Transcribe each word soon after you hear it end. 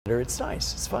under. It's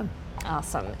nice. It's fun.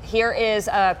 Awesome. Here is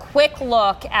a quick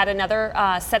look at another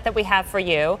set that we have for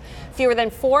you. Fewer than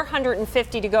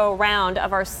 450 to go around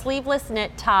of our sleeveless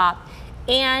knit top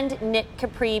and knit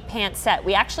capri pant set.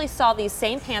 We actually saw these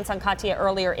same pants on Katya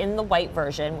earlier in the white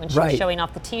version when she was showing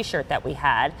off the t-shirt that we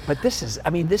had. But this is, I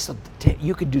mean,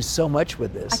 you could do so much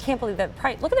with this. I can't believe that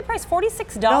price. Look at the price,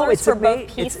 $46 for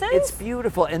both pieces. It's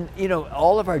beautiful. And you know,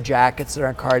 all of our jackets and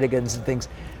our cardigans and things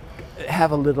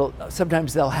have a little,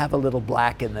 sometimes they'll have a little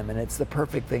black in them, and it's the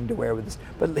perfect thing to wear with this.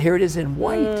 But here it is in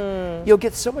white. You'll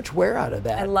get so much wear out of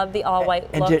that. I love the all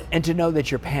white look. And to know that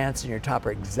your pants and your top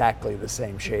are exactly the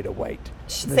same shade of white.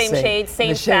 Same shade,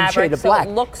 same fabric, shade of black.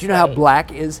 So it looks Do you know how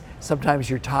black is? Sometimes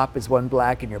your top is one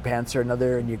black and your pants are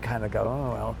another, and you kind of go,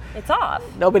 oh, well. It's off.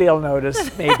 Nobody will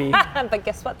notice, maybe. But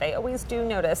guess what? They always do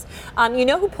notice. You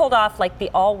know who pulled off like the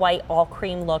all white, all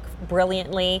cream look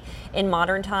brilliantly in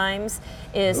modern times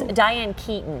is Diane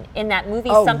Keaton in that movie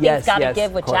Something's Gotta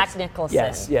Give with Jack Nicholson.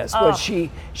 Yes. Well, she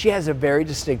has a very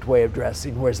distinct way of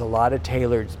dressing, wears a lot of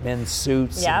tailored men's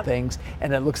suits and things,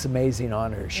 and it looks amazing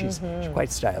on her. She's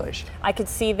quite stylish. I could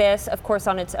see this, of course,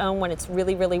 on its own when it's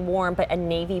really, really warm, but a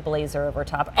navy blazer over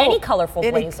top. Any colorful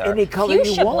blazer. Any color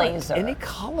Fuchsia you want. blazer. Any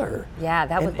color. Yeah,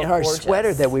 that would look and our gorgeous.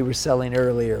 sweater that we were selling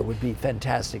earlier would be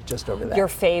fantastic just over that. Your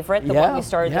favorite, the one you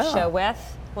started the show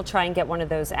with. We'll try and get one of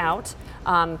those out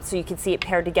so you can see it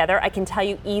paired together. I can tell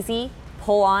you easy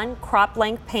pull-on crop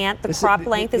length pant. The crop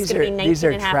length is going to be 19 and a half inches. These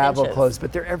are travel clothes,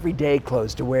 but they're everyday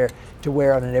clothes to wear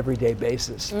on an everyday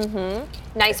basis.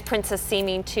 Nice princess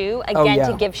seaming too.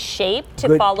 Again, to give shape,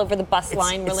 to fall over the bust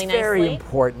line really nicely. It's very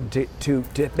important to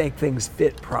make things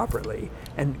fit properly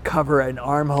and cover in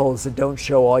armholes that don't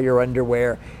show all your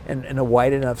underwear, and a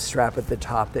wide enough strap at the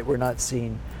top that we're not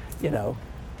seeing,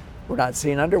 we're not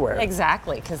seeing underwear.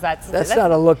 Exactly, because that's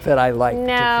not a look that I like.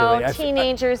 No, particularly.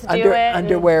 teenagers do it.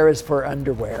 Underwear is for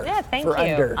underwear. Yeah, thank for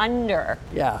you. Under.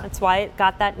 Yeah. That's why it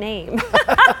got that name.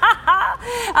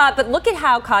 But look at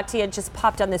how Katya just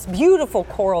popped on this beautiful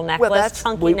coral necklace,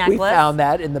 chunky necklace. We found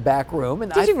that in the back room.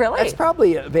 And Did you really? That's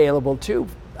probably available too.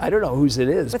 I don't know whose it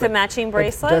is. With a matching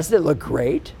bracelet? Doesn't it look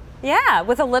great? Yeah,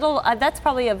 with a little, that's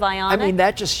probably a Vionic. I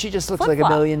mean, she just looks like $1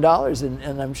 million,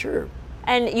 and I'm sure.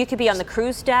 And you could be on the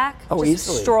cruise deck, just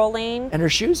easily. Strolling. And her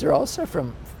shoes are also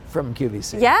from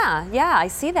QVC. Yeah, I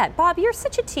see that. Bob, you're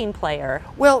such a team player.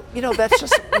 Well, that's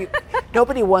just,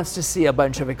 nobody wants to see a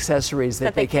bunch of accessories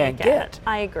that they can't get.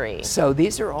 I agree. So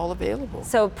these are all available.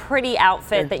 So pretty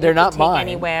outfit that they're you not can take mine,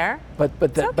 anywhere. But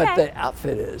the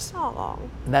outfit is. Oh.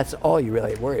 And that's all you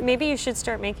really worry about. Maybe you should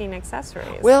start making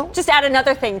accessories. Well, just add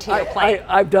another thing to your plate.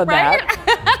 I've done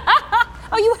that.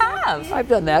 Oh, you have? I've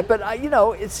done that, but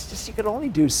it's just you can only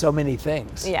do so many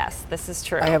things. Yes, this is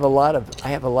true. I have a lot of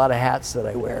hats that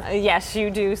I wear. Yes, you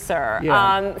do, sir.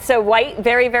 Yeah. So white,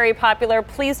 very, very popular.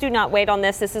 Please do not wait on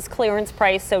this. This is clearance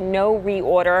price, so no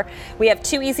reorder. We have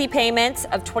 2 easy payments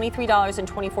of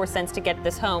 $23.24 to get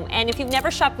this home. And if you've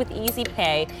never shopped with Easy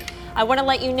Pay, I want to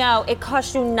let you know it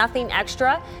costs you nothing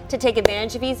extra to take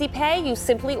advantage of Easy Pay. You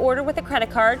simply order with a credit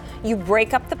card, you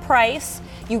break up the price,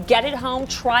 you get it home,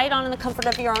 try it on in the comfort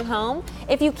of your own home.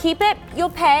 If you keep it, you'll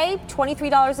pay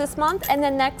 $23 this month and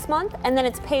then next month, and then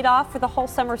it's paid off for the whole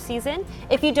summer season.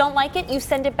 If you don't like it, you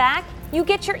send it back, you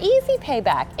get your Easy Pay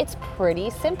back. It's pretty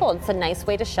simple. It's a nice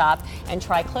way to shop and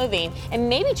try clothing, and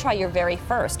maybe try your very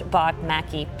first Bob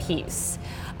Mackie piece.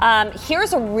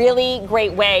 Here's a really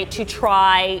great way to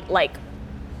try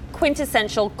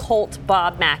quintessential cult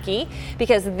Bob Mackie,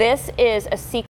 because this is a secret